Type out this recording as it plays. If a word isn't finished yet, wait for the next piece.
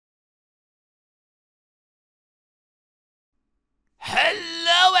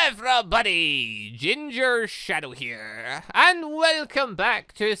everybody! Gingershadow here, and welcome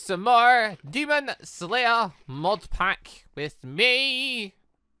back to some more Demon Slayer Modpack with me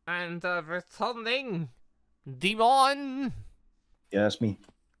and returning Demon. Yeah, that's me.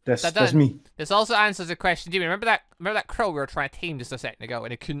 That's me. This also answers a question, Demon. Remember that crow we were trying to tame just a second ago,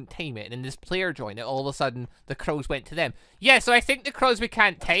 and it couldn't tame it, and then this player joined it. All of a sudden, the crows went to them. Yeah, so I think the crows we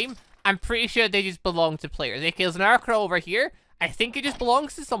can't tame, I'm pretty sure they just belong to players. Like, there's another crow over here. I think it just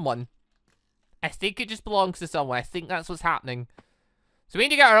belongs to someone. I think that's what's happening. So we need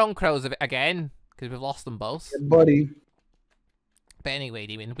to get our own crows again, because we've lost them both. Yeah, buddy. But anyway,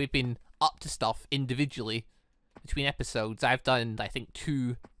 Demon, we've been up to stuff individually between episodes. I've done, I think,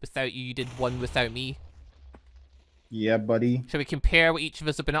 2 without you. You did 1 without me. Yeah, buddy. Shall we compare what each of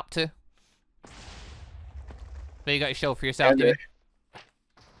us have been up to? What you got to show for yourself, Demon?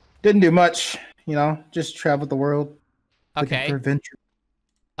 Didn't do much, you know, just traveled the world. Okay. Looking for adventure.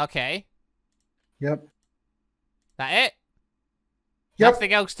 Okay. Yep. That it? Yep.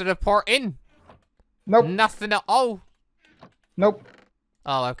 Nothing else to report in? Nope. Nothing at all? Nope.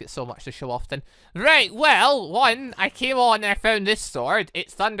 Oh, I've got so much to show off then. Right, well, I came on and I found this sword.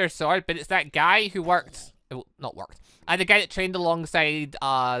 It's Thunder Sword, but it's that guy who worked... Well, not worked. The guy that trained alongside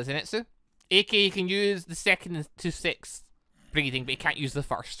Zenitsu. AK, he can use the second to 6th breathing, but he can't use the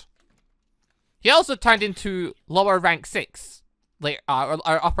first. He also turned into lower rank 6. Later, or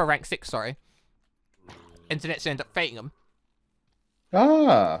upper rank 6, sorry. And Zenitsu ended up fighting him.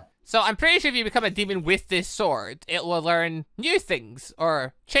 Ah. So I'm pretty sure if you become a demon with this sword, it will learn new things,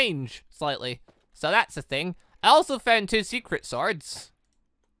 or change slightly. So that's a thing. I also found 2 secret swords.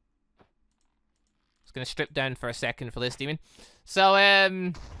 Just gonna strip down for a second for this demon. So,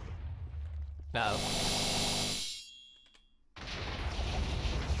 no.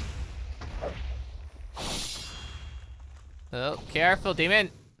 Oh, careful,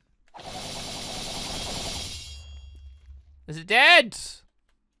 demon. Is it dead?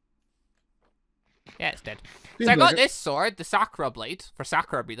 Yeah, it's dead. So I got this sword, the Sakura Blade, for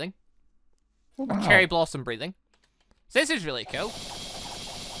Sakura breathing. Oh, wow. Cherry Blossom breathing. So this is really cool.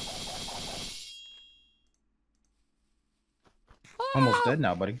 Almost dead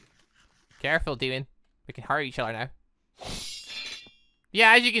now, buddy. Careful, demon. We can hurt each other now.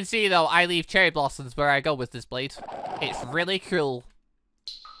 Yeah, as you can see, though, I leave Cherry Blossoms where I go with this blade. It's really cool.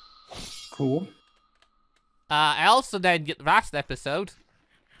 Cool. I also then, the last episode,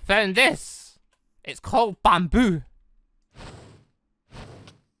 found this. It's called Bamboo.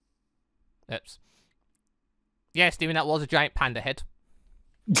 Oops. Yes, Steven, that was a giant panda head.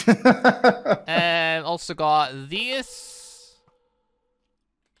 Also got this.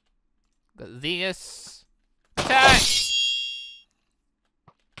 Got this. Attack!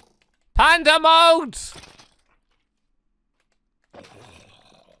 Panda mode!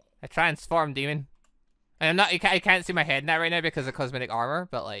 I transform, demon. And I'm not, I can't see my head now right now because of cosmetic armor,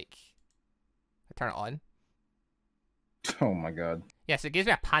 but like, I turn it on. Oh my god. Yes, it gives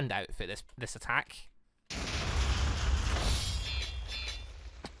me a panda outfit, this attack.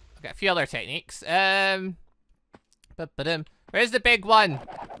 I've got a few other techniques. Where's the big one?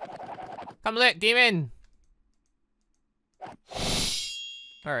 Come look, demon!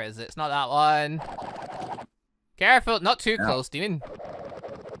 Where is it? It's not that one. Careful, not too close, demon.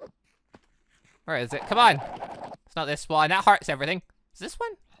 Where is it? Come on. It's not this one. That hurts everything. Is this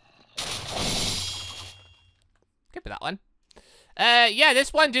one? Could be that one. Yeah,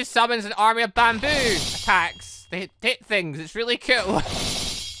 this one just summons an army of bamboo attacks. They hit things. It's really cool.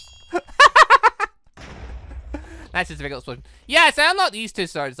 That's just a big explosion. Yeah, so I unlocked these 2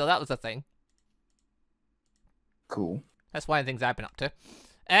 swords, though. That was a thing. Cool. That's one of the things I've been up to.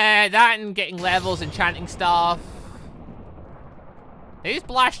 That and getting levels, enchanting stuff. They just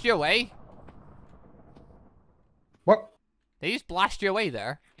blast you away. What? They just blast you away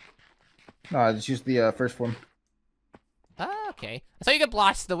there. No, I just used the first form. Ah, okay. I thought you could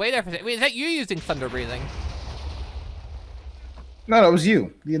blast the way there for a second. Wait, is that you using thunder breathing? No, it was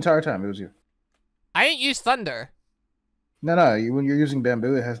you. The entire time, it was you. I didn't use thunder. No, when you're using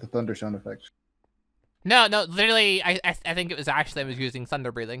bamboo, it has the thunder sound effects. No, literally, I think it was Ashley I was using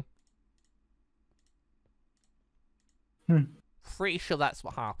thunder breathing. Pretty sure that's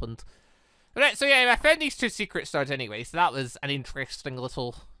what happened. Right, so yeah, I found these 2 secret swords anyway, so that was an interesting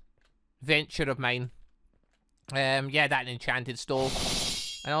little venture of mine. Yeah, that and enchanted stove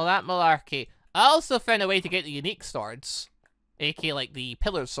and all that malarkey. I also found a way to get the unique swords, aka like the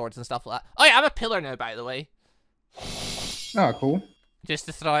pillar swords and stuff like that. Oh yeah, I'm a pillar now, by the way. Oh, cool. Just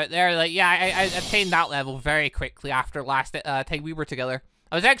to throw it there, like, yeah, I attained that level very quickly after last time we were together.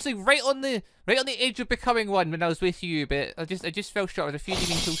 I was actually right on the edge of becoming one when I was with you, but I just fell short. I was a few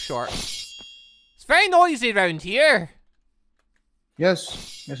demons too short. It's very noisy around here.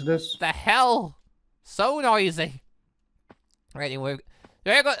 Yes, yes it is. The hell? So noisy. Right, anyway.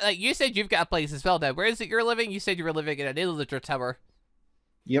 Like, you said you've got a place as well now. Where is it you're living? You said you were living in an illager tower.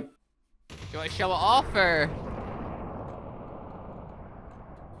 Yep. Do you want to show it off, or?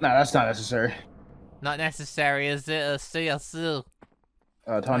 No, that's not necessary. Not necessary, is it? See.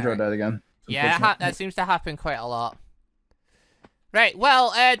 Tundra died again. Yeah, that seems to happen quite a lot. Right,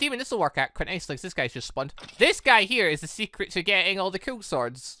 well, Demon, this will work out quite nicely, because this guy's just spawned. This guy here is the secret to getting all the cool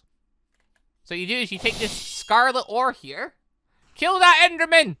swords. So what you do is you take this scarlet ore here, kill that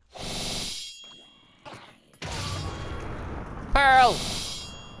Enderman! Pearl!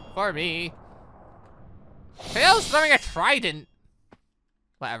 For me. Who else is throwing a trident?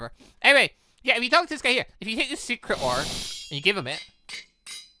 Whatever. Anyway, yeah, if you talk to this guy here, if you take this secret ore, and you give him it,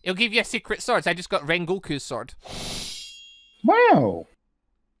 it'll give you a secret sword. So I just got Rengoku's sword. Wow.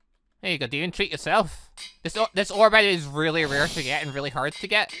 There you go, Demon. Treat yourself. This ore bed is really rare to get and really hard to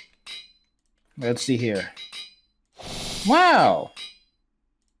get. Let's see here. Wow.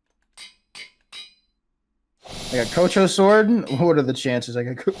 I got Kocho's sword. What are the chances I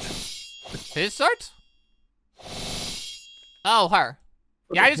got Kocho? His sword? Oh, her.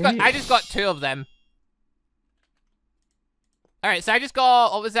 Yeah, I just got 2 of them. Alright, so I just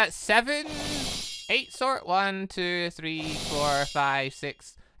got, what was that, 7? 8 sword? 1, 2, 3, 4, 5,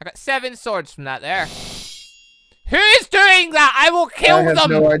 6. I got 7 swords from that there. Who is doing that? I will kill them! I have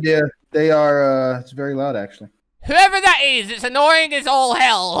no idea. They are, it's very loud, actually. Whoever that is, it's annoying as all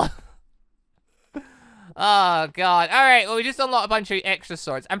hell. Oh, God. Alright, well, we just unlocked a bunch of extra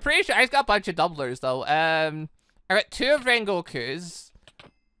swords. I'm pretty sure I just got a bunch of doublers, though. I got 2 of Rengoku's.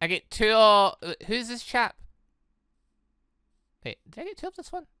 I get 2 of... Who's this chap? Wait, did I get 2 of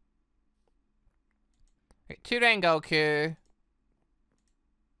this one? I get 2 Rengoku.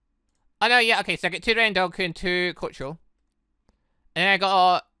 Oh, no, yeah, okay, so I get 2 Rengoku and 2 Kocho. And then I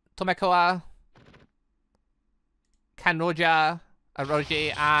got Tomekoa, Kanroja,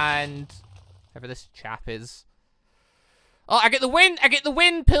 Aroji, and... whoever this chap is. Oh, I get the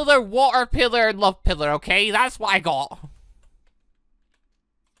wind pillar, water pillar, and love pillar, okay? That's what I got.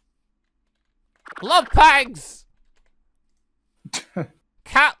 Love pags!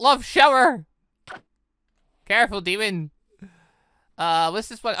 Cat love shower! Careful, Demon. What's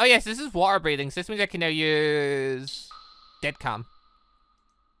this one? Oh, yes, this is water breathing, so this means I can now use dead cam.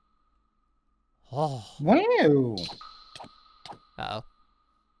 Oh. Wow. Uh-oh.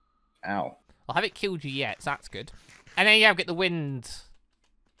 Ow. I haven't killed you yet, so that's good. And then, yeah, I've got the wind.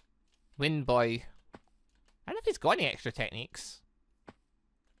 Wind boy. I don't know if he's got any extra techniques.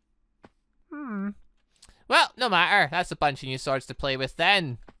 Well, no matter. That's a bunch of new swords to play with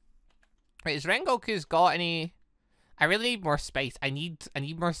then. Right, has Rengoku's got any... I really need more space. I need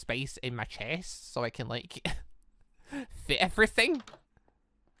more space in my chest so I can, like, fit everything.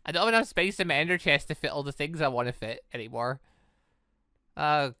 I don't have enough space in my ender chest to fit all the things I want to fit anymore.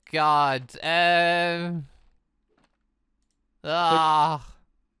 Oh, God.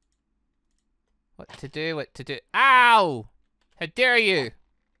 What to do? Ow! How dare you?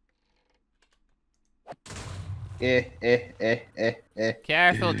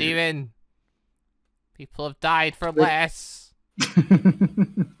 Careful, Demon. People have died for less.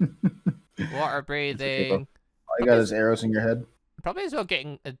 Water breathing. All you got is arrows in your head. Probably as well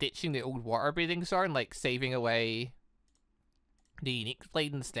ditching the old water breathing sword and, like, saving away the unique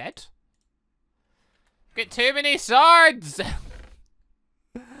blade instead. Got too many swords!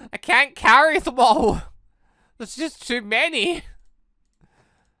 I can't carry them all! There's just too many!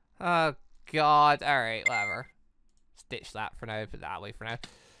 Oh, God. Alright, whatever. Let's ditch that for now, put that away for now.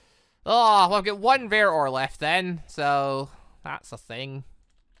 Oh, well, I've got 1 rare ore left then, so that's a thing.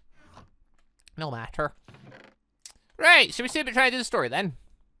 No matter. Right, should we see about trying to do the story then?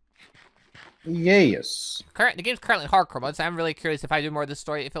 Yes. The game's currently hardcore mode, so I'm really curious if I do more of the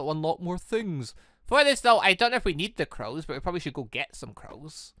story, if it'll unlock more things. For this, though, I don't know if we need the crows, but we probably should go get some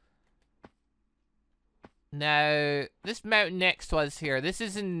crows. Now, this mountain next to us here, this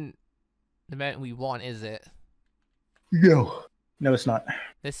isn't the mountain we want, is it? No. No, it's not.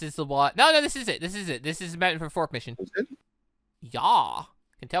 This is the one. No, this is it. This is it. This is the mountain for 4th mission. Is it? Yeah. I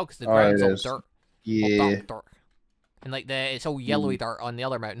can tell because the ground's all dirt. Yeah. All dark dirt. And, like, it's all yellowy dirt on the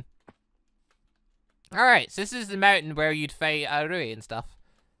other mountain. Alright, so this is the mountain where you'd fight RUI and stuff.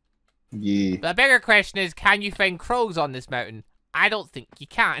 Yeah. But the bigger question is, can you find crows on this mountain? I don't think you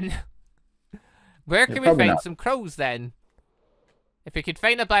can. Where can we find some crows then? If we could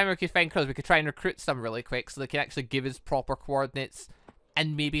find a biome where we could find crows, we could try and recruit some really quick so they can actually give us proper coordinates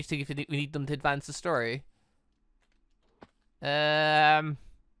and maybe see if we need them to advance the story.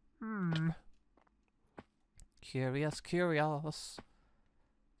 Curious. There's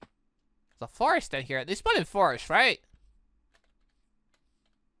a forest in here. They spawn in forest, right?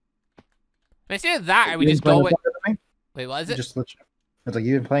 I mean, it's either that or we just go with... Wait, what is it? It's like,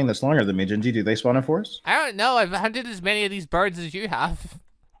 you've been playing this longer than me, Gingy. Do they spawn in forests? I don't know. I've hunted as many of these birds as you have.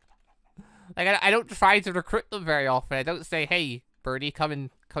 Like, I don't try to recruit them very often. I don't say, hey, birdie, come and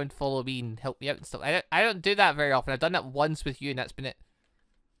follow me and help me out and stuff. I don't do that very often. I've done that once with you, and that's been it.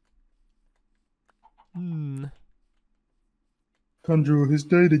 Tanjiro has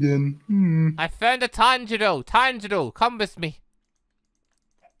died again. I found a Tanjiro. Tanjiro, come with me.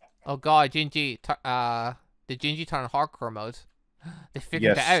 Oh god, Gingy. Did Gingy turn hardcore mode? They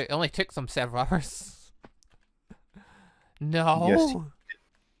figured it out. It only took them several hours. No. Yes.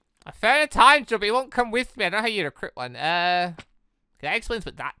 I found a Tanjiro, but he won't come with me. I don't know how you recruit one. Can I explain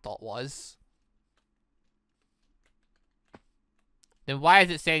what that dot was? Then why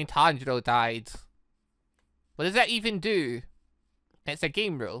is it saying Tanjiro died? What does that even do? It's a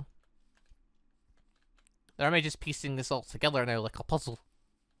game rule. Or am I just piecing this all together now like a puzzle?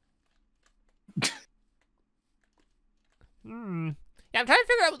 Yeah, I'm trying to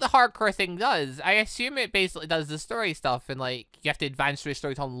figure out what the hardcore thing does. I assume it basically does the story stuff, and like you have to advance through the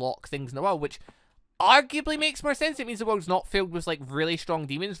story to unlock things in the world, which arguably makes more sense. It means the world's not filled with like really strong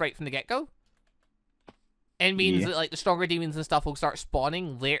demons right from the get-go. It means that like the stronger demons and stuff will start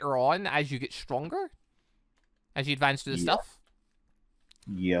spawning later on as you get stronger, as you advance through the stuff.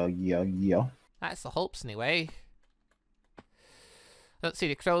 Yeah. That's the hopes anyway. Let's see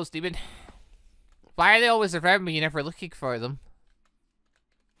the crows demon. Why are they always around when you're never looking for them?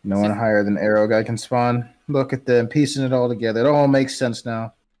 No one higher than Arrow guy can spawn. Look at them piecing it all together. It all makes sense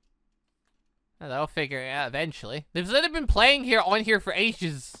now. They'll figure it out eventually. They've literally been playing on here for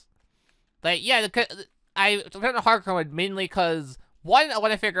ages. Like, yeah, I found a hardcore mode mainly because, one, I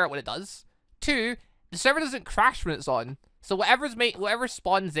want to figure out what it does. Two, the server doesn't crash when it's on. So whatever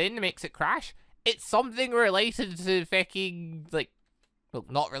spawns in makes it crash. It's something related to fucking, like, well,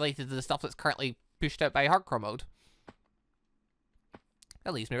 not related to the stuff that's currently pushed out by hardcore mode.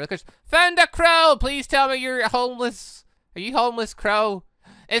 That leaves me really curious. Found a crow! Please tell me you're homeless. Are you homeless, crow?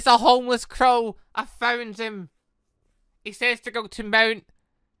 It's a homeless crow. I found him. He says to go to Mount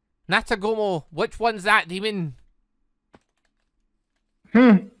Natagomo. Which one's that, demon?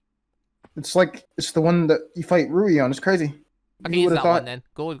 It's the one that you fight RUI on. It's crazy. Okay, use that one then.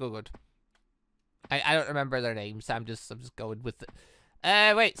 Good. I don't remember their names. I'm just going with it.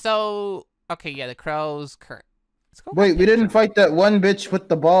 Wait, so okay, yeah, the crows. Wait, we didn't fight that one bitch with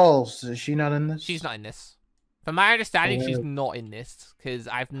the balls. Is she not in this? She's not in this. From my understanding, she's not in this because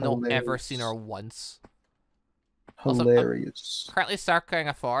I've not ever seen her once. Hilarious. Also, currently circling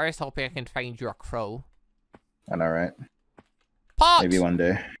a forest, hoping I can find your crow. I know, right? Pot! Maybe one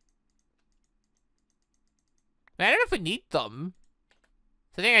day. I don't know if we need them.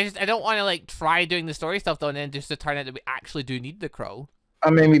 The thing I don't want to like try doing the story stuff though, and then just to turn out that we actually do need the crow.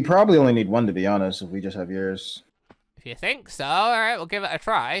 I mean, we probably only need one to be honest. If we just have yours. If you think so, all right, we'll give it a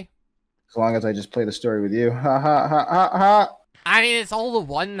try. As long as I just play the story with you. Ha ha ha ha ha. I mean, it's all the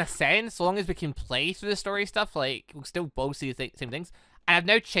one in a sense. So long as we can play through the story stuff, like we'll still both see the same things. And I've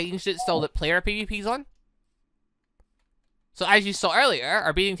now changed it so that player PvP's on. So as you saw earlier,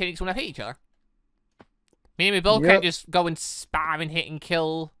 our beating techniques won't hit each other. Meaning we both can't just go and spam and hit and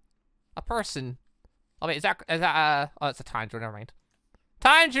kill a person. Oh wait, is that oh, it's a Tanjiro, never mind.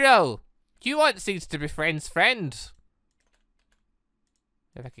 Tanjiro! Do you want seeds to be friends' friend?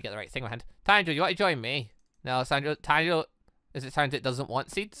 If I could get the right thing in my hand. Tanjiro, you want to join me? No, Tanjiro, is it sounds it doesn't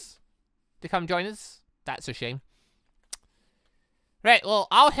want seeds to come join us? That's a shame. Right, well,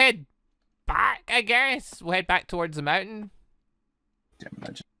 I'll head back, I guess. We'll head back towards the mountain.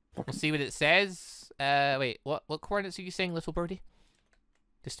 We'll see what it says. Wait, what coordinates are you saying, little birdie?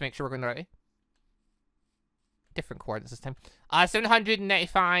 Just to make sure we're going the right way. Different coordinates this time.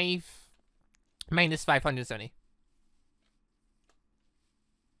 795 minus 570.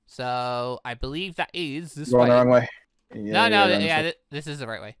 So, I believe that is this way. Going the wrong way. Yeah, no, yeah, this is the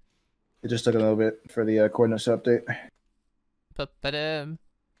right way. It just took a little bit for the coordinates update. But if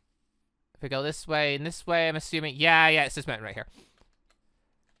we go this way and this way, I'm assuming, yeah, it's this mountain right here.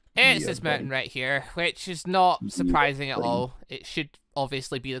 It's this mountain right here, which is not surprising at all. It should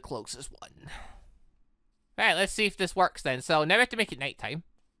obviously be the closest one. Right, let's see if this works then. So now we have to make it nighttime.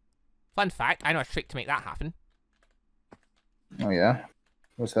 Fun fact, I know a trick to make that happen. Oh yeah?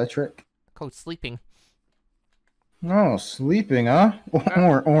 What's that trick? Called sleeping. Oh, sleeping, huh?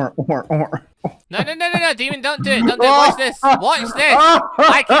 Or. No, demon, don't do it. Don't do it. Watch this. Watch this.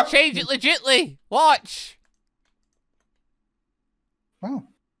 I can change it legitly. Watch. Oh.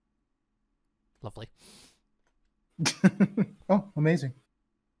 Lovely. Oh, amazing.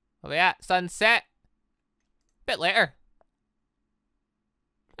 Where we at? Sunset. Bit later.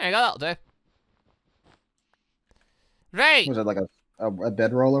 There you go, that'll do. Right. Was it like a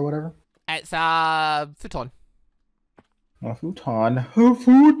bedroll or whatever? It's a futon. A futon. A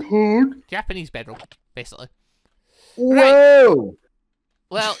futon. Japanese bedroll, basically. Whoa! Right.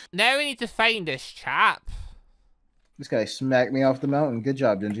 Well, now we need to find this chap. This guy smacked me off the mountain. Good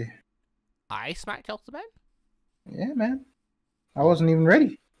job, Gingy. I smacked you off the mountain? Yeah, man. I wasn't even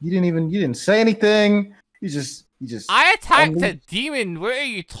ready. You didn't say anything. You just. I attacked a demon. What are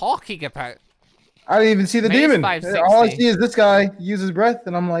you talking about? I didn't even see the demon. 560. All I see is this guy use his breath,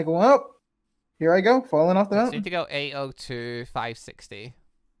 and I'm like, well, here I go, falling off the So mountain. we need to go 802, 560.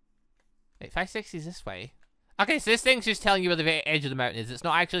 Wait, 560 is this way. Okay, so this thing's just telling you where the very edge of the mountain is. It's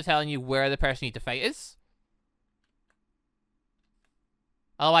not actually telling you where the person you need to fight is.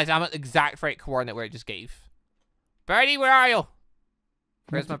 Otherwise, I'm at the exact right coordinate where it just gave. Birdie, where are you?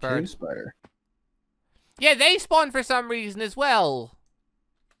 Where's my bird? Spider. Yeah, they spawn for some reason as well.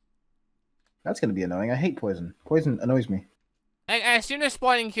 That's gonna be annoying. I hate poison. Poison annoys me. I assume they're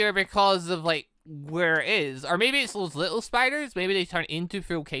spawning here because of, like, where it is. Or maybe it's those little spiders. Maybe they turn into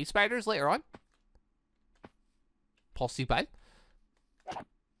full cave spiders later on. Possible.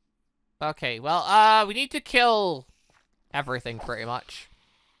 Okay, well, we need to kill everything, pretty much.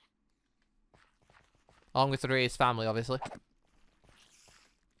 Along with the Ray's family, obviously.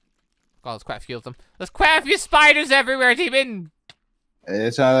 God, there's quite a few of them. There's quite a few spiders everywhere, demon!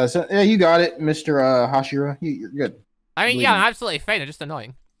 It's yeah, you got it, Mr. Hashira. You're good. I mean, yeah, I'm absolutely fine. They're just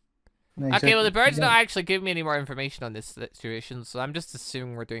annoying. No, Okay, well, the bird's not actually giving me any more information on this situation, so I'm just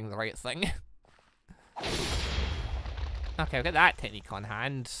assuming we're doing the right thing. Okay, I've got that technique on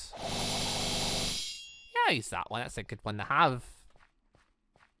hand. Yeah, I'll use that one. That's a good one to have.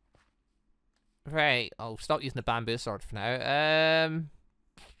 Right, I'll stop using the bamboo sword for now.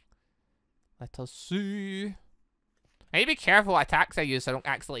 Let us see. I need to be careful what attacks I use so I don't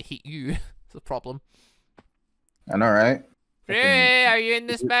accidentally hit you. It's a problem. I know, right? Ray, are you in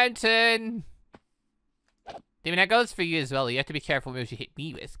this mountain? Demon, that goes for you as well. You have to be careful what moves you hit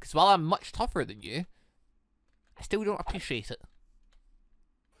me with, because while I'm much tougher than you, I still don't appreciate it.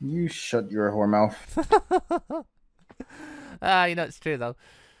 You shut your whore mouth. You know, it's true, though.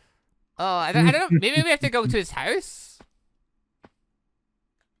 Oh, I don't know. Maybe we have to go to his house?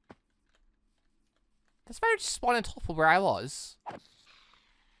 This spider just spawned on top of where I was.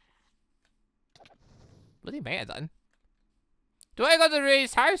 What do you mean I done? Do I go to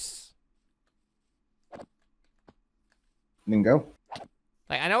Ray's house? Then go.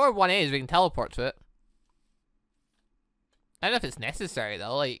 Like, I know where one is. We can teleport to it. I don't know if it's necessary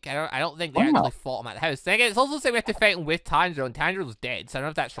though. Like, I don't think they actually fought him at the house. Then again, it's also saying we have to fight him with Tanjiro, and Tanjiro's dead, so I don't know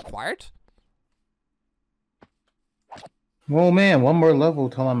if that's required. Oh man, one more level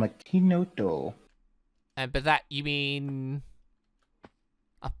till I'm a Kinoto. And by that you mean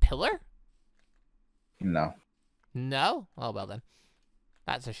a pillar? No. No? Oh well then.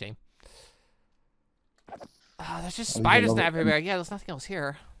 That's a shame. Oh, there's just spiders everywhere. Yeah, there's nothing else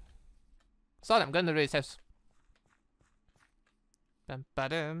here. So I'm going to Ray's house.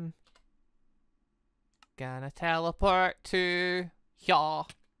 Bum-ba-dum. Gonna teleport to ya.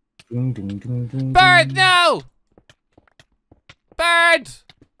 Bird, no! Bird!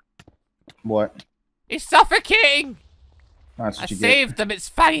 What? He's suffocating! That's I what you saved him, it's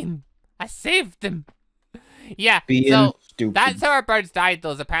fine. I saved him. Yeah, Being so stupid. that's how our birds died,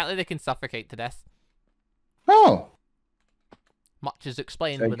 though. Apparently they can suffocate to death. Oh. Much is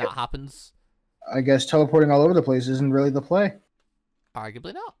explained So when that happens. I guess teleporting all over the place isn't really the play.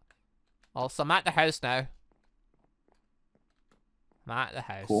 Arguably not. Also, I'm at the house now. I'm at the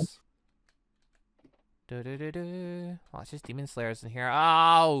house. Cool. Oh, it's just demon slayers in here.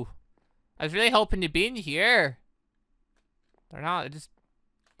 Oh! I was really hoping to be in here. They're not. They're just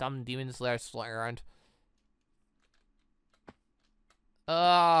dumb demon slayers flying around.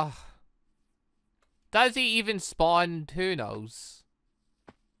 Ugh. Does he even spawn? Who knows?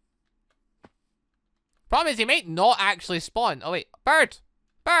 Problem is, he might not actually spawn. Oh, wait. Bird!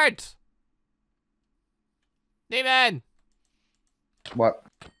 Bird! Demon! What?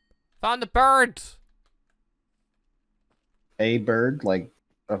 Found the bird! A bird? Like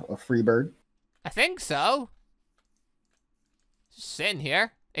a free bird? I think so. Just sitting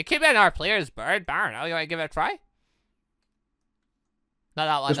here. It could be an our player's bird, but I don't know. You want to give it a try? Not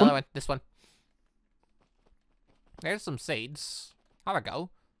that one, This another one? one. This one. There's some seeds. Have a go.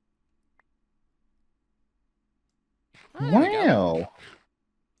 Oh, there we go. Wow.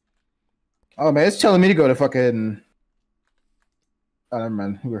 Oh man, it's telling me to go to fucking. Oh, never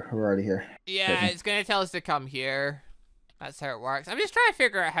mind. We're already here. Yeah, it's gonna tell us to come here. That's how it works. I'm just trying to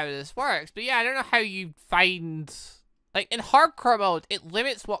figure out how this works. But yeah, I don't know how you find... Like, in hardcore mode, it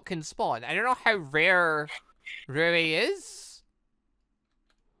limits what can spawn. I don't know how rare RUI is.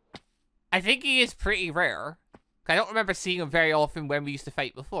 I think he is pretty rare. I don't remember seeing him very often when we used to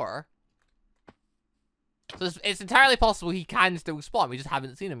fight before. So it's entirely possible he can still spawn. We just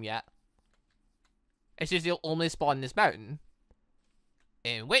haven't seen him yet. It's just he'll only spawn in this mountain.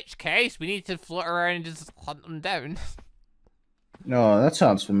 In which case, we need to float around and just hunt him down. No, that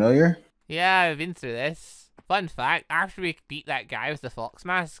sounds familiar. Yeah, I've been through this. Fun fact, after we beat that guy with the fox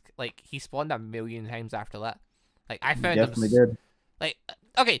mask, like, he spawned a million times after that. Like, I found him... Definitely did. Like,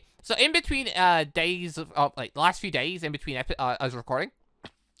 okay, so in between days of, like, the last few days in between I was recording,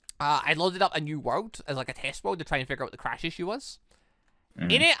 I loaded up a new world as, like, a test world to try and figure out what the crash issue was.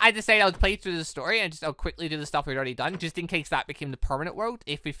 In it, I decided I would play through the story and just I'll quickly do the stuff we'd already done, just in case that became the permanent world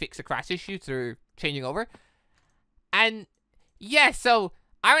if we fix a crash issue through changing over. And yeah, so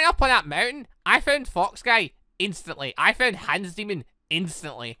I went up on that mountain. I found Fox Guy instantly. I found Hans Demon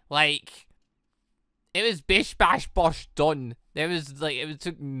instantly. Like, it was bish bash bosh done. There was like, it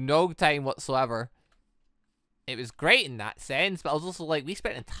took no time whatsoever. It was great in that sense, but I was also like, we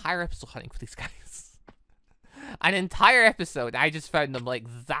spent an entire episode hunting for these guys. An entire episode, I just found them like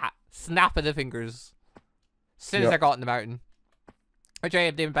that. Snap of the fingers. As soon as I got in the mountain. Which I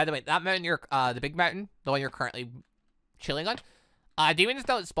have, David, by the way, that mountain, the big mountain, the one you're currently chilling on, demons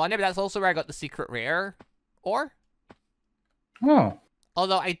don't spawn there, but that's also where I got the secret rare ore. Oh.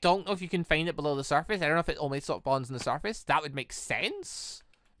 Although I don't know if you can find it below the surface. I don't know if it only spawns on the surface. That would make sense.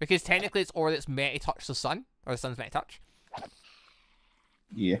 Because technically it's ore that's meant to touch the sun. Or the sun's meant to touch.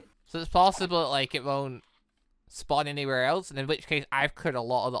 Yeah. So it's possible that, like, it won't spawn anywhere else, and in which case I've cleared a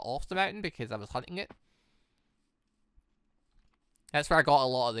lot of it off the mountain because I was hunting it. That's where I got a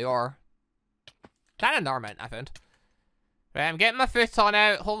lot of the ore. That and mountain I found. Right, I'm getting my foot on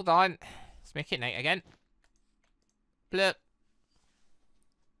out. Hold on. Let's make it night again. Bloop.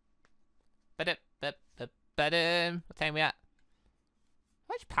 Ba-dum. What time are we at?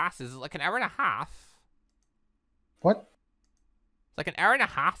 Which passes? Is it like an hour and a half? What? It's like an hour and a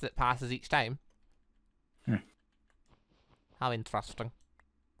half that passes each time. How interesting.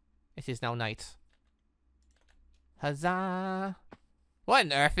 It is now night. Huzzah! What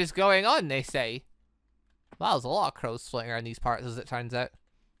on earth is going on, they say? Well, there's a lot of crows floating around these parts, as it turns out.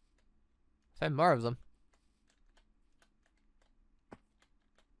 Found more of them.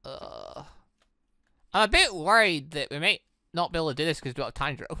 I'm a bit worried that we might not be able to do this because we don't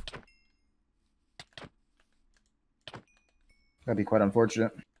have Tanjiro. That'd be quite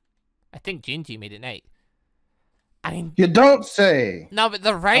unfortunate. I think Gingy made it night. I mean... You don't say! No, but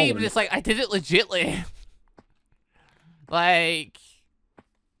the raid was like, I did it legitly. Like...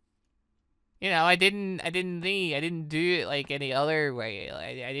 You know, I didn't do it like any other way.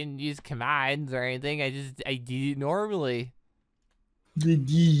 Like, I didn't use commands or anything. I did it normally. I didn't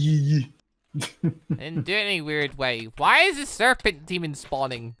do it any weird way. Why is this serpent demon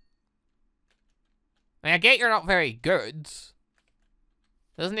spawning? I mean, I get you're not very good.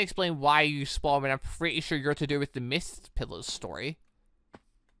 Doesn't explain why you spawn, and I'm pretty sure you're to do with the Mist Pillars story.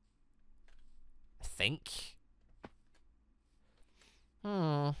 I think.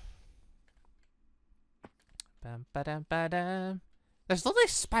 There's literally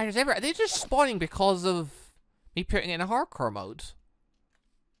spiders everywhere. Are they just spawning because of me putting it in a hardcore mode?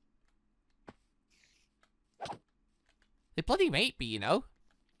 They bloody might be, you know?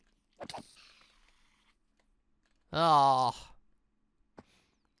 Oh.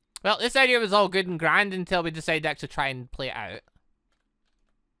 Well, this idea was all good and grand until we decided to actually try and play it out.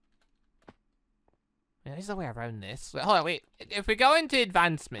 Yeah, there's a way around this. Wait, hold on, wait. If we go into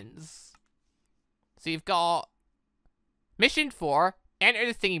advancements... So you've got... Mission 4, enter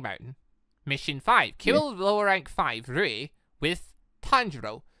the Thingy Mountain. Mission 5, kill lower rank 5 RUI with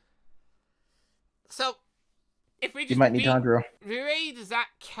Tanjiro. So, if we just you might need Tanjiro. RUI, does that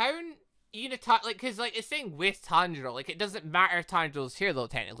count? Like, cause like it's saying with Tanjiro, like it doesn't matter if Tanjiro's here though,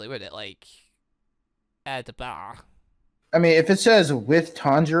 technically, would it? Like, the bar. I mean, if it says with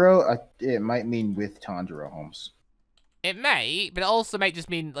Tanjiro, it might mean with Tanjiro, Holmes. It may, but it also might just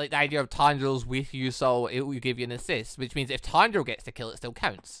mean like the idea of Tanjiro's with you, so it will give you an assist, which means if Tanjiro gets the kill, it still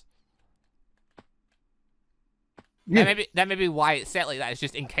counts. Yeah. That may be why it's set like that. It's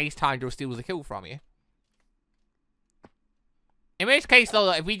just in case Tanjiro steals the kill from you. In which case,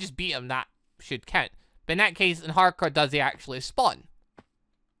 though, if we just beat him, that should count. But in that case, in hardcore, does he actually spawn?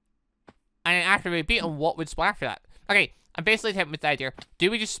 And then after we beat him, what would spawn after that? Okay, I'm basically taking with the idea.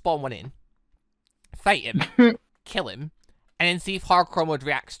 Do we just spawn one in, fight him, kill him, and then see if hardcore mode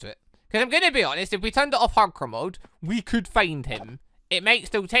reacts to it? Because I'm going to be honest, if we turned it off hardcore mode, we could find him. It might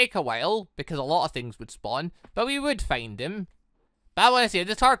still take a while, because a lot of things would spawn, but we would find him. But I want to see if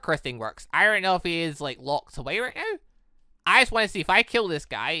this hardcore thing works. I don't know if he is, like, locked away right now. I just want to see if I kill this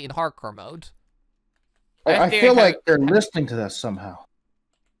guy in hardcore mode. I feel like they're listening to this somehow.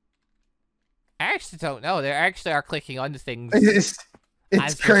 I actually don't know. They actually are clicking on the things It's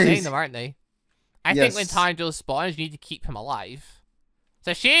as they're crazy. saying them, aren't they? I think when Tangelo spawns, you need to keep him alive. It's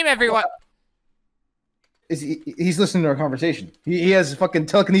a shame, everyone. He's listening to our conversation. He has fucking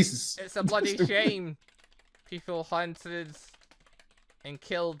telekinesis. It's a bloody shame. People hunted and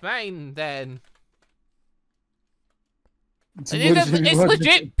killed mine, then. It's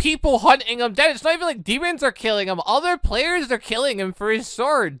legit people hunting him down. It's not even like demons are killing him. Other players are killing him for his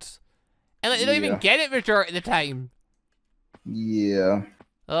swords. And like, they don't even get it majority of the time. Yeah.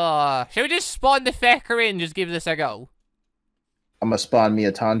 Shall we just spawn the fecker in and just give this a go? I'm gonna spawn me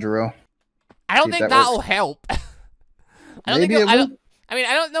a Tanjiro. I don't think that'll help. I don't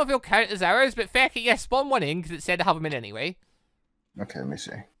know if it'll count as ours, but fecker, yeah, spawn one in because it said to have him in anyway. Okay, let me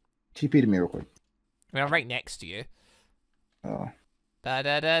see. TP to me real quick. I mean, I'm right next to you. Oh.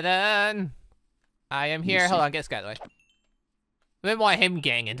 Da-da-da-dun. I am here. Hold on, get this guy out of the way. We didn't want him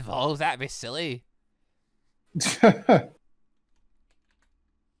getting involved. That'd be silly.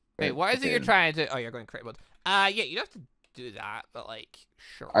 Wait, what is it you're trying to do? Oh, you're going crit mode. Yeah, you don't have to do that, but like,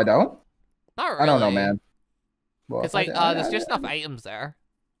 sure. I don't? Not really. I don't know, man. Well, it's like, there's just enough items there.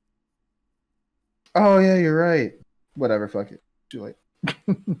 Oh, yeah, you're right. Whatever, fuck it. Too late.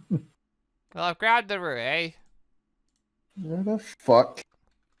 Well, I've grabbed the RUI. Where the fuck?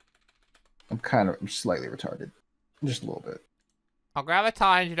 I'm slightly retarded. Just a little bit. I'll grab a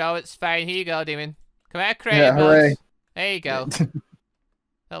Tangelo, it's fine. Here you go, demon. Come out, crit. Yeah, hooray. There you go.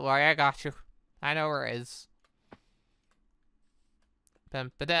 Don't worry, I got you. I know where it is.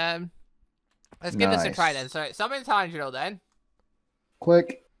 Bum-ba-dum. Let's give this a try then. So, summon Tangelo then.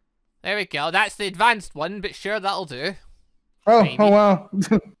 Click. There we go. That's the advanced one, but sure, that'll do. Oh, maybe. Oh wow.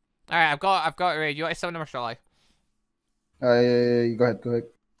 Alright, I've got it ready. You want to summon him or shall I? Yeah, go ahead.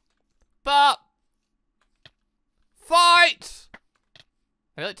 But fight!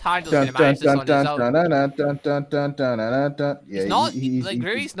 I feel like Tangelo's gonna manage this on his own. Yeah, He's not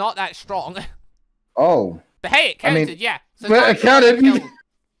RUI's not that strong. Oh. But hey, it counted, yeah. So but it counted.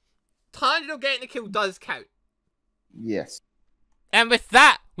 Tangelo getting the kill does count. Yes. And with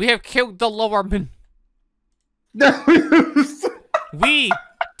that, we have killed the lower moon. We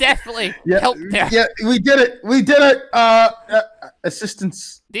definitely helped there. Yeah, we did it. We did it.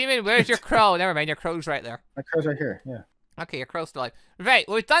 Assistance. Demon, where's your crow? Never mind, your crow's right there. My crow's right here. Yeah. Okay, your crow's still alive. Right,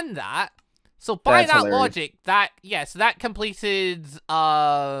 well, we've done that. So by that logic, so that completed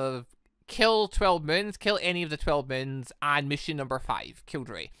kill 12 moons, kill any of the 12 moons, and mission number 5, killed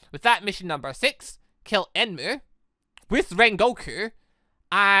Ray. With that, mission number 6, kill ANBU with Rengoku,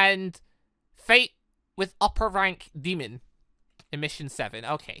 and fight with upper rank demon in mission 7.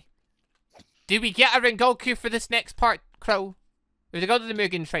 Okay. Do we get a Rengoku for this next part, Crow? We have to go to the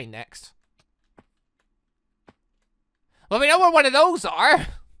Mugen train next. Well, we know where one of those are.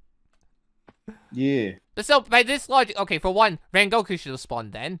 Yeah. So, by this logic, okay, for one, Rengoku should have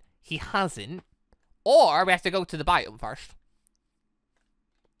spawned then. He hasn't. Or we have to go to the biome first.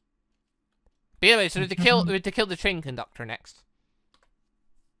 But anyway, so we have to kill the train conductor next.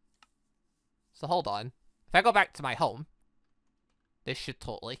 So hold on. If I go back to my home, this should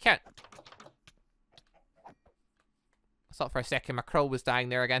totally count. I thought for a second my crow was dying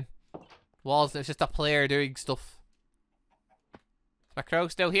there again. It was just a player doing stuff. Is my crow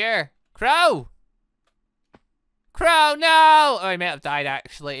still here? Crow! Crow, no! Oh, he might have died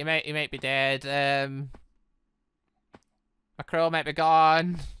actually. He might be dead. My crow might be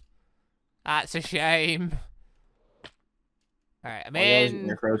gone. That's a shame. Alright, I'm in.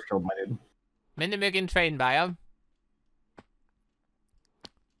 Your crow's killed my dude. I'm in the Mugen train biome.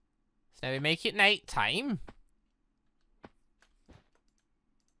 So now we make it night time.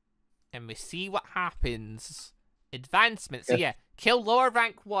 And we see what happens. Advancement. So yeah, kill lower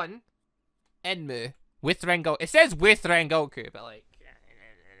rank 1 ANBU with Rengoku. It says with Rengoku, but like...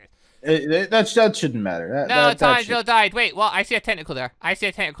 That shouldn't matter. No, Tangelo died. Wait, what? I see a tentacle there.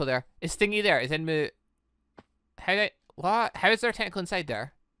 Is Stingy there? Is ANBU... What? How is there a tentacle inside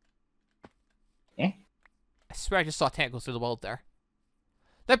there? Eh? I swear I just saw tentacles through the world there.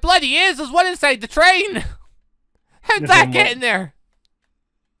 There bloody is! There's one inside the train! How'd that get in there?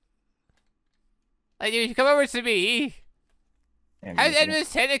 Like, if you come over to me, Hey, how did man.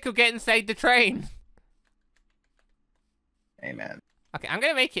 this tentacle get inside the train? Hey, man. Okay, I'm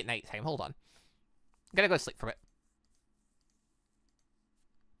gonna make it nighttime. Hold on. I'm gonna go to sleep for a bit.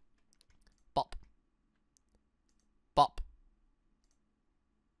 Bop. Bop.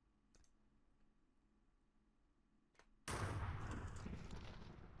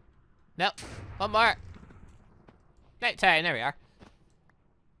 Nope. One more. Nighttime, there we are.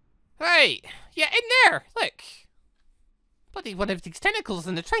 Right. Yeah, in there. Look. Bloody one of these tentacles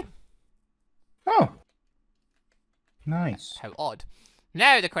in the train. Oh. Nice. How odd.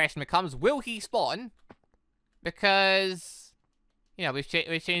 Now the question becomes, will he spawn? Because, you know, we've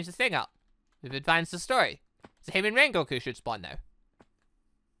changed the thing up. We've advanced the story. So him and Rengoku should spawn now.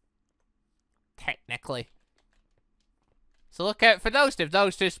 Technically. So look out for those. If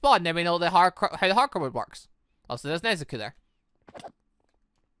those two spawn, then we know how the hardcore mode works. Also, there's Nezuko there.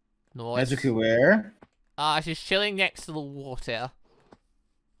 No, Nezuko where? she's chilling next to the water.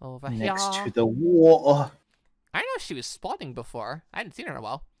 Over Next here. to the water. I know she was spawning before. I hadn't seen her in a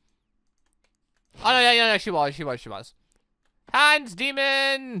while. Oh, no, she was. Hands,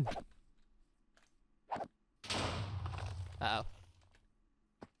 demon! Uh-oh.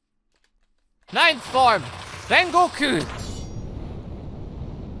 Ninth form! Rengoku!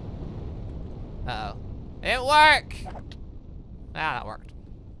 Uh-oh. It worked! Ah, that worked.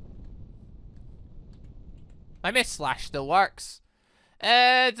 My miss slash still works. Do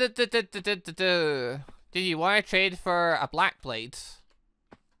you want to trade for a black blade?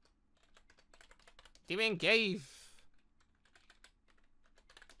 Demon gave.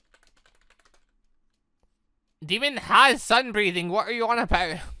 Demon has sun breathing. What are you on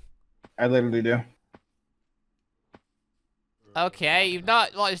about? I literally do. Okay, you've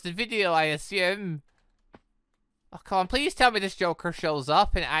not watched the video, I assume. Oh, come on, please tell me this Joker shows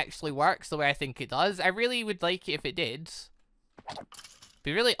up and it actually works the way I think it does. I really would like it if it did.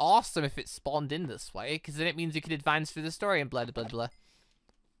 Be really awesome if it spawned in this way, because then it means you can advance through the story and blah blah blah.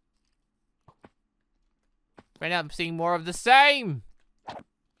 Right now I'm seeing more of the same.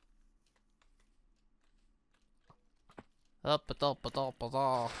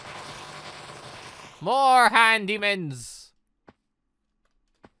 More hand demons.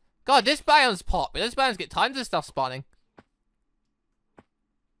 God, this biome's popular. This biome's get tons of stuff spawning.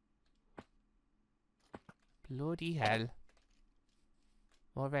 Bloody hell.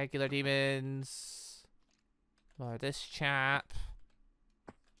 More regular demons. More this chap.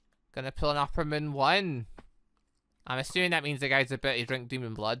 Gonna pull an Upper Moon 1. I'm assuming that means the guy's about to drink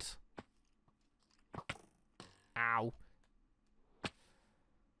demon blood. Ow.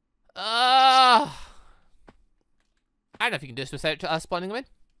 I don't know if you can do this without us spawning them in.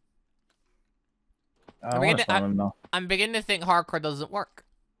 I'm beginning to think hardcore doesn't work.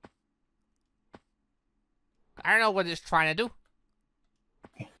 I don't know what it's trying to do.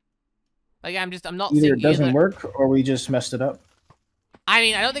 Like, I'm not Either seeing it doesn't work or we just messed it up. I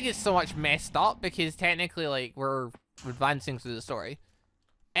mean, I don't think it's so much messed up because technically, like, we're advancing through the story.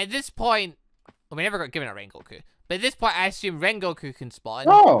 At this point, well, we never got given a Rengoku, but at this point, I assume Rengoku can spawn.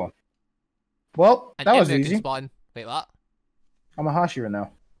 Oh! Well, and that was ANBU easy. Can spawn. Wait, what? I'm a Hashira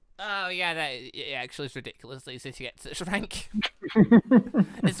now. Oh, yeah, that actually is ridiculously easy to get to this rank.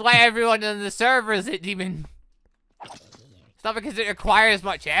 It's why everyone on the server is at demon. It's not because it requires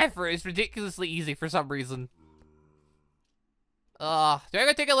much effort, it's ridiculously easy for some reason. Do I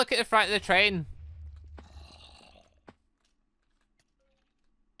go take a look at the front of the train?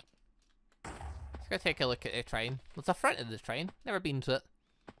 Let's go take a look at the train. What's the front of the train? Never been to it.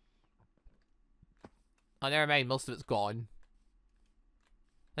 Oh, never mind, most of it's gone.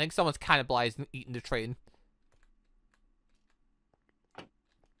 I think someone's cannibalized and eaten the train.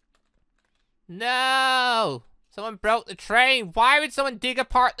 No! Someone broke the train. Why would someone dig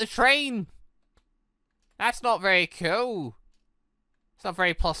apart the train? That's not very cool. It's not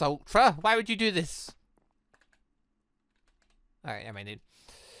very plus ultra. Why would you do this? Alright, never mind, dude.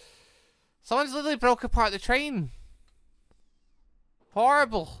 Someone's literally broke apart the train.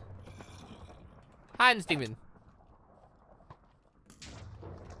 Horrible. Hands demon.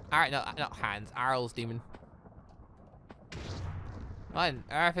 Alright, no, not hands. Arl's demon. What on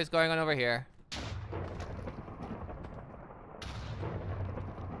earth is going on over here?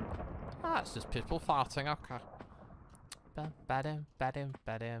 Ah, it's just people farting, okay. Bam, badam, badam,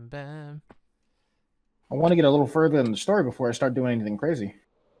 badam, bam. I want to get a little further in the story before I start doing anything crazy.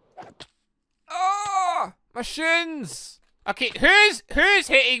 Oh! My shins! Okay, who's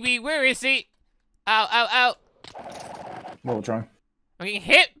hitting me? Where is he? Ow, ow, ow. What's wrong? I'm getting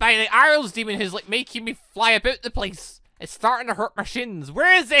hit by the Arl's demon who's like making me fly about the place. It's starting to hurt my shins.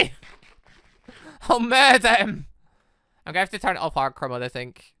 Where is he? I'll murder him. I'm gonna have to turn it off hardcore mode, I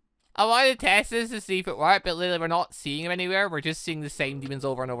think. I wanted to test this to see if it worked, but literally we're not seeing him anywhere. We're just seeing the same demons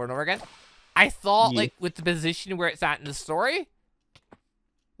over and over and over again. I thought, like, with the position where it's at in the story,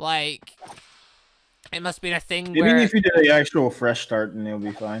 like, it must be a thing where... Maybe if you did an actual fresh start, then it'll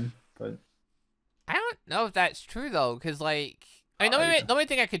be fine, but... I don't know if that's true, though, because, like... I mean, the only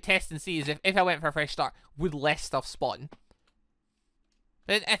thing I could test and see is if I went for a fresh start, would less stuff spawn?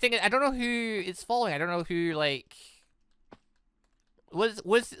 But I think... I don't know who it's following. I don't know who, like... Was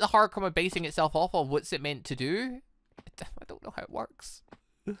the hardcore mode basing itself off of? What's it meant to do? I don't know how it works.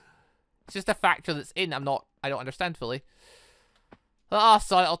 It's just a factor that's in. I don't understand fully. Ah,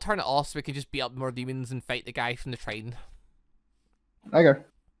 so I'll turn it off so we can just beat up more demons and fight the guy from the train. Okay.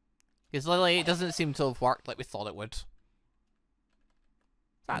 Because literally, it doesn't seem to have worked like we thought it would.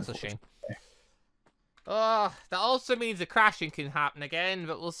 That's a shame. Oh, that also means the crashing can happen again,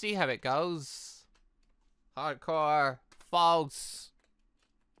 but we'll see how it goes. Hardcore. False.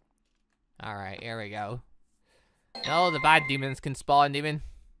 Alright, here we go. No, the bad demons can spawn, demon.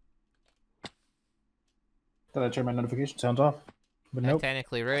 Thought I turned my notification sounds off. But nope.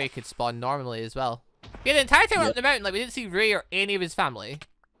 Technically, RUI could spawn normally as well. Yeah, the entire time up the mountain, like, we didn't see RUI or any of his family.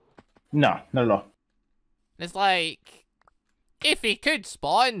 No, not at all. It's like, if he could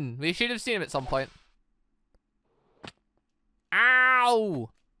spawn, we should have seen him at some point.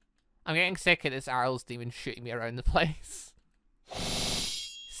 Ow! I'm getting sick of this Arles demon shooting me around the place.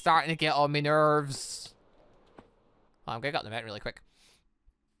 Starting to get on my nerves. Oh, I'm gonna get up the mountain really quick.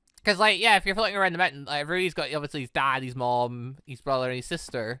 Because, like, yeah, if you're floating around the mountain, like, RUI's got, obviously, his dad, his mom, his brother, and his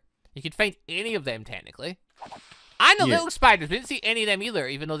sister. You could find any of them, technically. And the little spiders. We didn't see any of them either,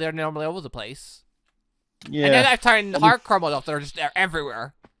 even though they're normally all over the place. Yeah. And now that I've turned hardcore mode off, they're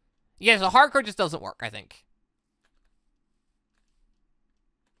everywhere. Yeah, so hardcore just doesn't work, I think.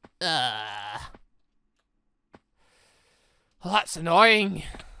 Well, that's annoying.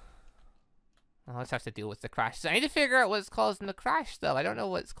 I'll just have to deal with the crash. So I need to figure out what's causing the crash, though. I don't know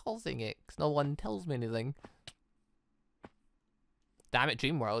what's causing it, because no one tells me anything. Damn it,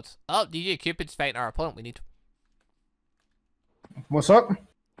 Dream World. Oh, DJ Cupid's fighting our opponent. We need... What's up?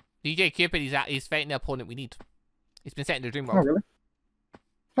 DJ Cupid, he's fighting the opponent we need. He's been sent into Dream World. Oh, really?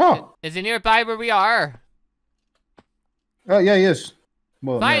 Oh! Is he nearby where we are? Oh, yeah, he is.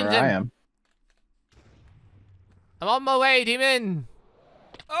 Well, Find him. I am. I'm on my way, demon.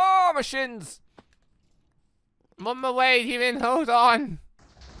 Oh, my shins. I'm on my way, demon. Hold on.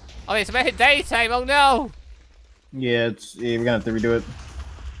 Oh, it's about daytime. Oh, no. Yeah, we're gonna have to redo it.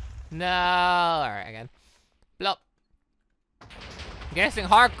 No. Alright, again. Blop. I'm guessing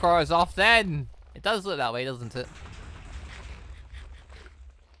hardcore is off then. It does look that way, doesn't it?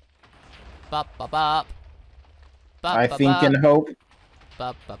 Bop, bop, bop. Bop, I bop, think bop. and hope.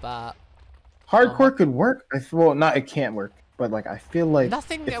 Bop, bop, bop. Hardcore could work. Well, it can't work. But, like, I feel like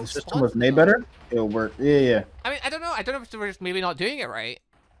Nothing if the else system was spawns, made though. better, it'll work. Yeah. I mean, I don't know. I don't know if we're just maybe not doing it right.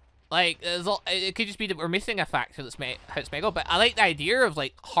 Like, it could just be that we're missing a factor that's how it's made up. But I like the idea of,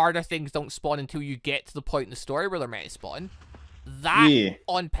 like, harder things don't spawn until you get to the point in the story where they're meant to spawn. That,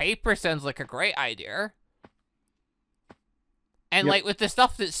 on paper, sounds like a great idea. And, like, with the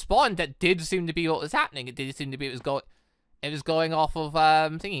stuff that spawned, that did seem to be what was happening. It did seem to be it was going off of,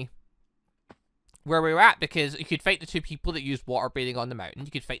 thingy. Where we were at, because you could fight the two people that used water breathing on the mountain.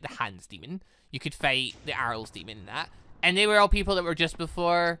 You could fight the Hands demon. You could fight the Arles demon and that. And they were all people that were just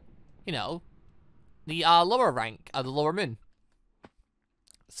before, you know, the lower rank of the lower moon.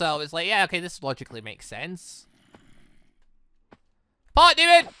 So it's like, yeah, okay, this logically makes sense. Pot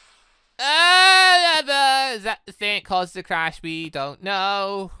demon! Is that the thing that caused the crash? We don't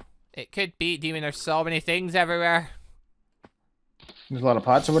know. It could be demon. There's so many things everywhere. There's a lot of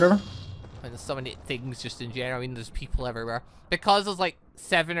pots or whatever. And there's so many things just in general. I mean, there's people everywhere. Because there's like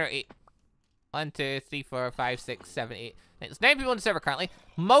 7 or 8. 1, 2, 3, 4, 5, 6, 7, 8. There's 9 people on the server currently.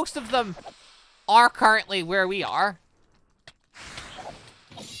 Most of them are currently where we are.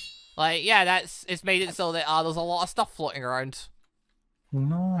 Like, yeah, it's made it so that there's a lot of stuff floating around.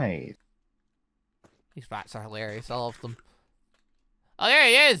 Nice. These rats are hilarious. I love them. Oh, there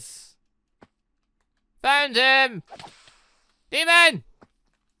he is! Found him! Demon!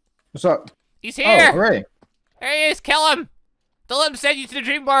 What's up? He's here! Oh, hooray. There he is! Kill him! Don't let him send you to the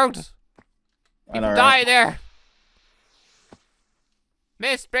dream world! You can All die right. there!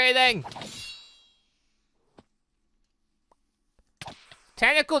 Mist breathing!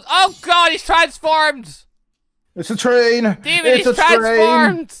 Tentacles! Oh god, he's transformed! It's a train! Demon, it's he's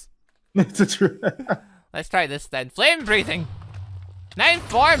transformed! It's a train! Let's try this then. Flame breathing! 9th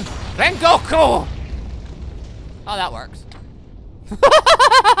form! Rengoku! Oh, that works.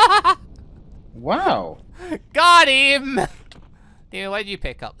 Wow. Got him! Damon, what did you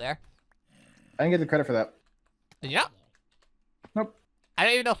pick up there? I didn't get the credit for that. Did you not? Nope. I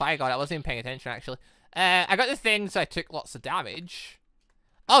don't even know if I got it. I wasn't even paying attention, actually. I got the thing, so I took lots of damage.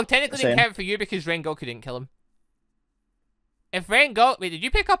 Oh, technically didn't count for you because Rengoku didn't kill him. If Rengoku... Wait, did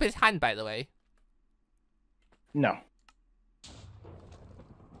you pick up his hand, by the way? No.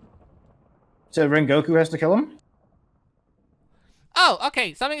 So Rengoku has to kill him? Oh,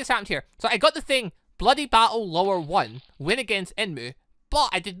 okay. Something has happened here. So I got the thing, Bloody Battle Lower 1, win against ANBU, but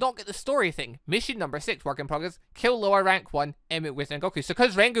I did not get the story thing. Mission number 6, work in progress, kill lower rank 1, ANBU with Rengoku. So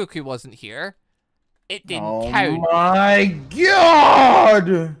because Rengoku wasn't here, it didn't count. Oh my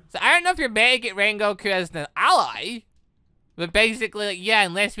god! So I don't know if you're meant to get Rengoku as an ally, but basically, like, yeah,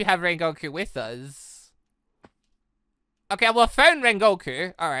 unless we have Rengoku with us. Okay, well, I found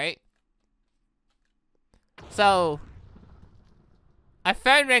Rengoku. Alright. So, I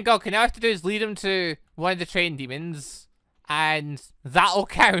found Rengoku. Now all I have to do is lead him to one of the train demons, and that'll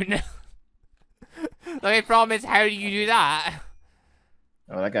count. The only problem is, how do you do that?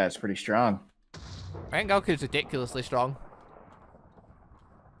 Oh, that guy's pretty strong. Rengoku's ridiculously strong.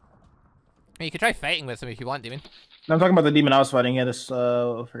 I mean, you could try fighting with him if you want, demon. No, I'm talking about the demon I was fighting. Yeah, this,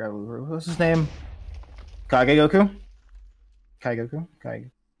 I forgot, what was his name? Kagegoku? Kaigoku?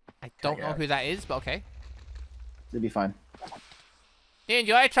 I don't know who that is, but okay. It'll be fine. Demon, do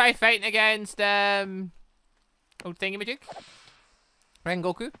you want to try fighting against, old thingamajig?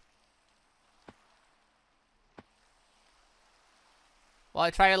 Rengoku? Well,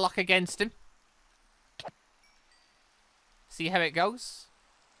 I try your luck against him. See how it goes.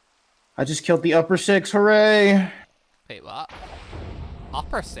 I just killed the upper 6, hooray! Wait, what?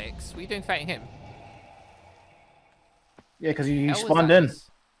 Upper 6? What are you doing fighting him? Yeah, because you spawned in.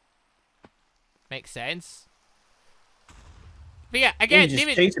 Makes sense. But yeah, again, He was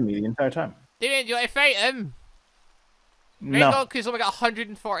just chasing me the entire time. Demon, do you want to fight him? No. Rengoku's only got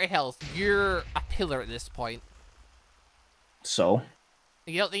 140 health. You're a pillar at this point. So?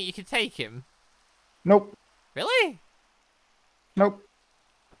 You don't think you can take him? Nope. Really? Nope.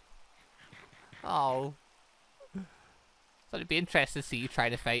 Oh. Thought it'd be interesting to see you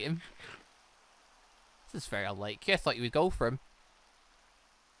trying to fight him. This is very unlikely. I thought you would go for him.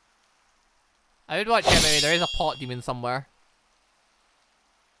 I would watch him. There is a pot demon somewhere.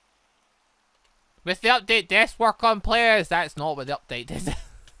 With the update, desk work on players. That's not what the update did.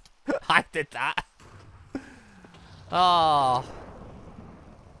 I did that. Oh.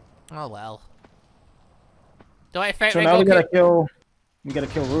 Oh well. Do I fight Rengoku? So now we gotta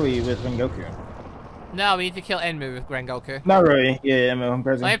kill Rui with Rengoku. No, we need to kill ANBU with Rengoku. Not Rui, yeah, I'm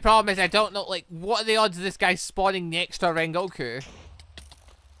crazy. My problem is I don't know, like, what are the odds of this guy spawning next to Rengoku?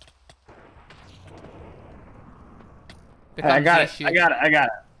 I got it.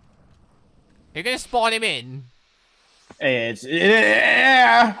 You're gonna spawn him in? Hey,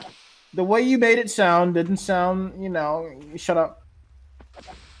 yeah. The way you made it sound didn't sound, you know, shut up.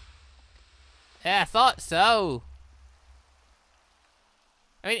 Yeah, I thought so.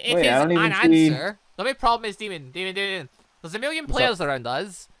 I mean, it Wait, is an answer. The only problem is, Demon. There's a million players around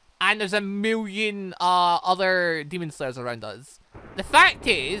us, and there's a million other Demon Slayers around us. The fact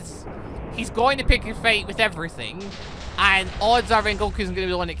is, he's going to pick a fight with everything, and odds are Rengoku isn't going to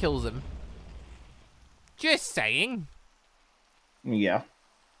be the one that kills him. Just saying. Yeah.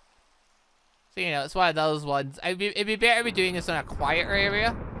 So, you know, it's one of those ones. It'd be better be doing this in a quieter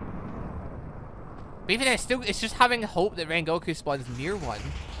area. But even then, it's just having hope that Rengoku spawns near one.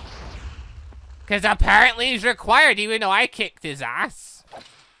 Because apparently he's required, even though I kicked his ass.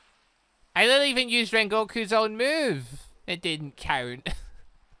 I didn't even use Rengoku's own move. It didn't count.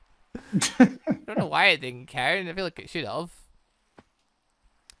 I don't know why it didn't count. I feel like it should have.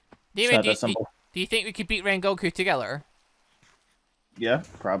 Demon, do you think we could beat Rengoku together? Yeah,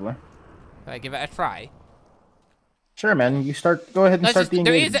 probably. Can I give it a try? Sure, man. You start. Go ahead and start the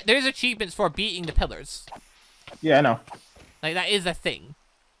engagement. There is achievements for beating the pillars. Yeah, I know. Like, that is a thing.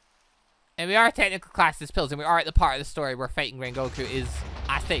 And we are technically classed as pillars, and we are at the part of the story where fighting Rengoku is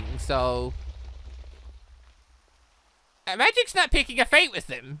a thing, so... Magic's not picking a fight with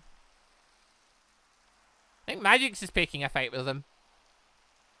them. I think Magic's is picking a fight with them.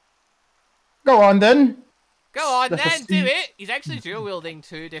 Go on, then. Go on, then. Do it. He's actually dual-wielding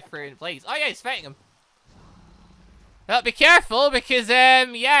 2 different blades. Oh, yeah, he's fighting him. Well, be careful, because,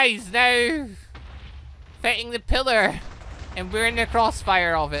 yeah, he's now fighting the pillar. And we're in the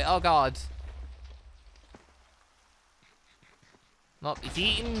crossfire of it. Oh, God. Nope, he's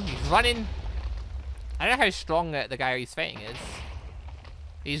eating, he's running. I don't know how strong the guy he's fighting is.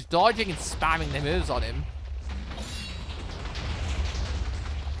 He's dodging and spamming the moves on him.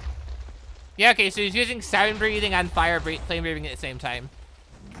 Yeah, okay, so he's using sound breathing and flame breathing at the same time.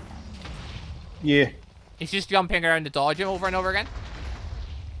 Yeah. He's just jumping around to dodge him over and over again.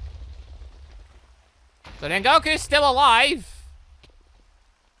 So Rengoku's still alive.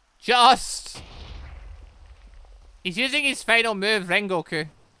 Just. He's using his final move, Rengoku.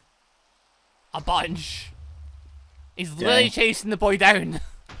 A bunch. He's literally chasing the boy down.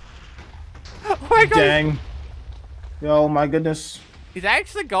 Oh my god. Dang. Oh my goodness. He's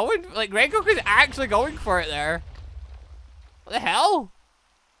actually going, like, Rengoku's actually going for it there. What the hell?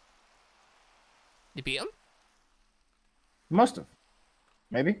 You beat him? Must have.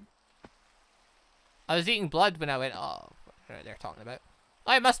 Maybe. I was eating blood when I went, oh, what they're talking about.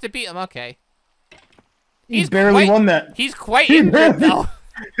 Oh, I must have beat him, okay. He's barely won that. He's quite injured though.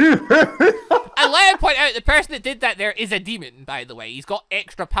 And let me point out, the person that did that there is a demon, by the way. He's got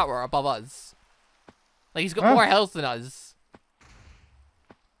extra power above us. Like, he's got more health than us.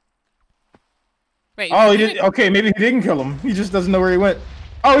 Wait, oh, he did. Okay, maybe he didn't kill him. He just doesn't know where he went.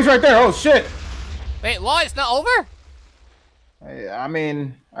 Oh, he's right there. Oh, shit. Wait, what? It's not over? I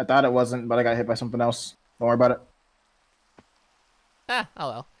mean, I thought it wasn't, but I got hit by something else. Don't worry about it. Ah, oh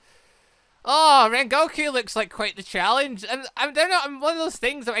well. Oh, Rengoku looks like quite the challenge. And I don't know, I'm one of those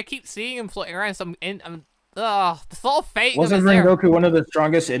things that I keep seeing him floating around. The thought of fighting wasn't Rengoku one of the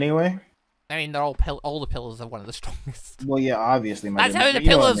strongest anyway? I mean, they're all the pillars are one of the strongest. Well, yeah, obviously. That's how the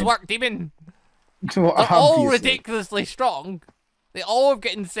pillars work, Demon. Well, they're all ridiculously strong. They all have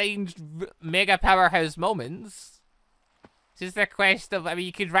got insane mega powerhouse moments. It's just a question of, I mean,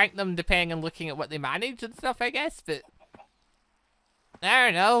 you could rank them depending on looking at what they manage and stuff, I guess, but I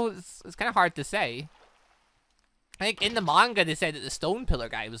don't know, it's kind of hard to say. I think in the manga they said that the stone pillar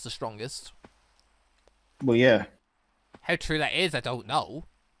guy was the strongest. Well, yeah. How true that is, I don't know.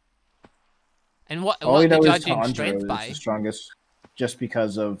 And what all the judging Tanjiro strength by? The strongest, just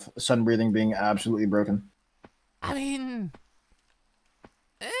because of sun breathing being absolutely broken. I mean,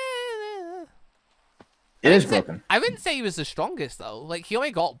 it is broken. I wouldn't say he was the strongest though. Like, he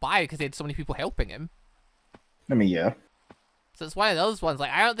only got by because he had so many people helping him. I mean, yeah. So it's one of those ones.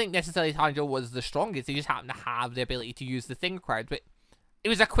 Like, I don't think necessarily Tanjiro was the strongest. He just happened to have the ability to use the thing required. But he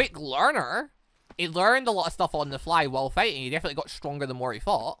was a quick learner. He learned a lot of stuff on the fly while fighting. He definitely got stronger the more he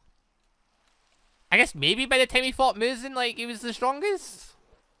fought. I guess maybe by the time he fought Muzan, like, he was the strongest.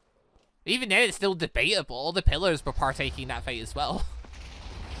 Even then, it's still debatable. All the pillars were partaking in that fight as well.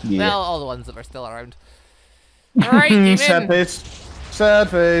 Yeah. Well, all the ones that were still around. Alright, Demon. Sad face. Sad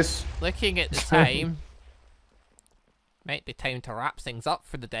face. Looking at the time. Might be time to wrap things up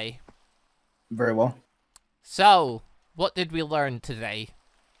for the day. Very well. So, what did we learn today?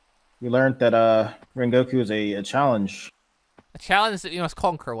 We learned that Rengoku is a challenge. A challenge that we must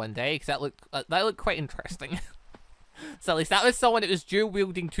conquer one day, because that looked quite interesting. So at least that was someone that was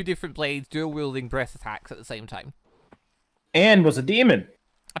dual-wielding two different blades, dual-wielding breath attacks at the same time. And was a demon.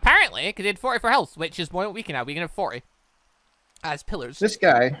 Apparently, because he had 40 for health, which is more than we can have. We can have 40. As pillars. This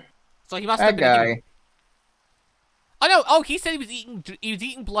guy. So he must have been a demon. Oh no! Oh, he said he was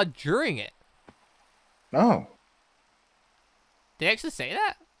eating blood during it. Oh. Did he actually say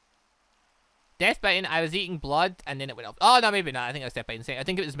that? Death Bitten, I was eating blood, and then it went up. Oh, no, maybe not. I think it was Death Bitten saying. I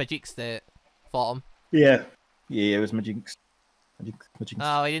think it was Majix that fought him. Yeah. Yeah, it was Majix. Majix.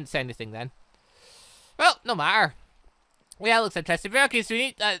 Oh, he didn't say anything then. Well, no matter. Yeah, it looks interesting. But okay, so we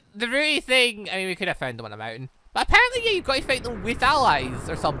need the RUI thing. I mean, we could have found them on a mountain. But apparently, yeah, you've got to fight them with allies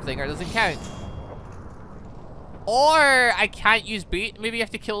or something, or it doesn't count. Or I can't use bait. Maybe you have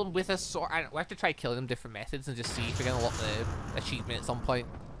to kill them with a sword. I don't know. We have to try killing them different methods and just see if we're going to lock the achievement at some point.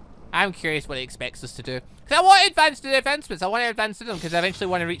 I'm curious what it expects us to do. Because I want to advance to the advancements. I want to advance to them because I eventually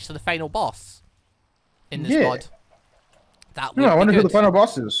want to reach to the final boss in this mod. That would I wonder who the final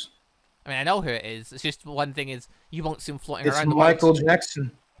boss is. I mean, I know who it is. It's just one thing is you won't see him floating around the world. It's Michael world.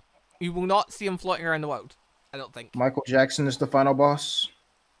 Jackson. You will not see him floating around the world. I don't think. Michael Jackson is the final boss.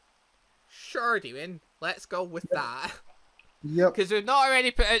 Sure, Demon. Let's go with that. Yep. Because we've not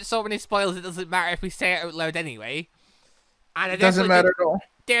already put out so many spoilers, it doesn't matter if we say it out loud anyway. And it doesn't matter at all.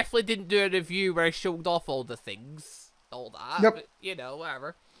 Definitely didn't do a review where I showed off all the things. All that. Yep. But, you know,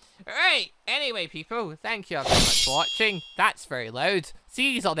 whatever. Alright, anyway, people, thank you very much for watching. That's very loud.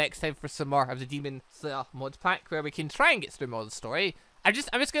 See you all next time for some more of the Demon Slayer mod pack, where we can try and get through more of the story. I'm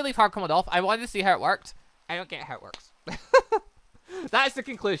just going to leave Hardcore off. I wanted to see how it worked. I don't get how it works. That's the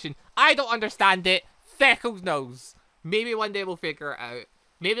conclusion. I don't understand it. Feckles knows. Maybe one day we'll figure it out.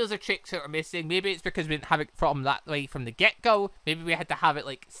 Maybe there's a tricks that are missing. Maybe it's because we didn't have it from that way from the get-go. Maybe we had to have it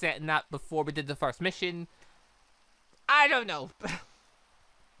like set in that before we did the first mission. I don't know.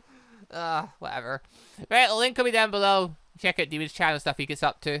 Whatever. Right, the link will be down below. check out Demon's channel stuff he gets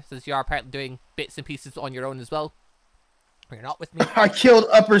up to, since you are apparently doing bits and pieces on your own as well. You're not with me. I killed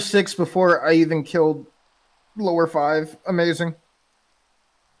upper 6 before I even killed lower 5. Amazing.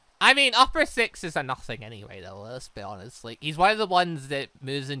 I mean, upper 6 is a nothing anyway, though. Let's be honest. Like, he's one of the ones that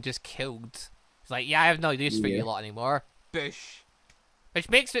Muzen just killed. He's like, yeah, I have no use for you lot anymore. Bush. Which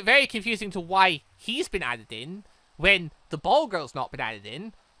makes it very confusing to why he's been added in, when the ball girl's not been added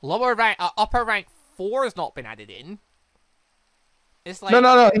in, upper rank 4 has not been added in. It's like...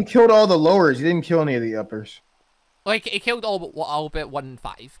 No. He killed all the lowers. He didn't kill any of the uppers. Like, he killed all but 1 and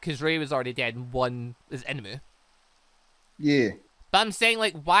 5, because Ray was already dead and 1 is ANBU. Yeah. But I'm saying,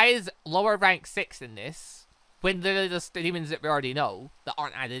 like, why is lower rank 6 in this, when they're just demons that we already know, that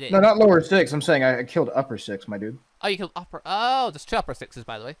aren't added in? No, not lower 6. I'm saying I killed upper 6, my dude. Oh, you killed upper... Oh, there's 2 upper 6s,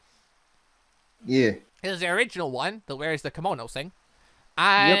 by the way. Yeah. There's the original one that wears the kimono thing.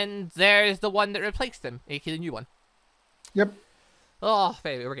 And there's the one that replaced him, aka the new one. Yep. Oh,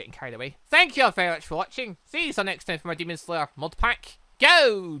 anyway, we're getting carried away. Thank you all very much for watching. See you next time for my Demon Slayer Modpack.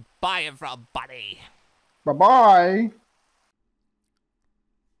 Go! Bye, everybody. Bye-bye.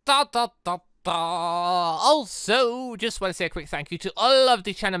 Also, just want to say a quick thank you to all of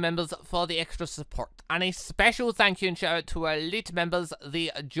the channel members for the extra support. And a special thank you and shout out to our elite members,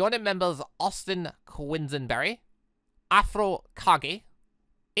 the joining members Austin Quinsonberry, Afro Kage,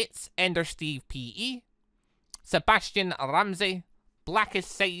 It's Ender Steve PE, Sebastian Ramsey,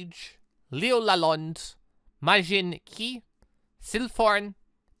 Blackest Sage, Leo Lalonde, Majin Ki, Silforn,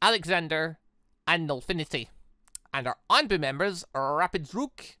 Alexander, and Nulfinity. And our ANBU members are Rapids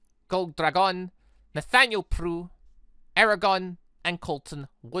Rook, GoldDragon, Nathaniel Prue, Eragon, and Colton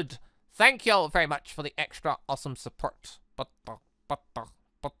Wood. Thank you all very much for the extra awesome support.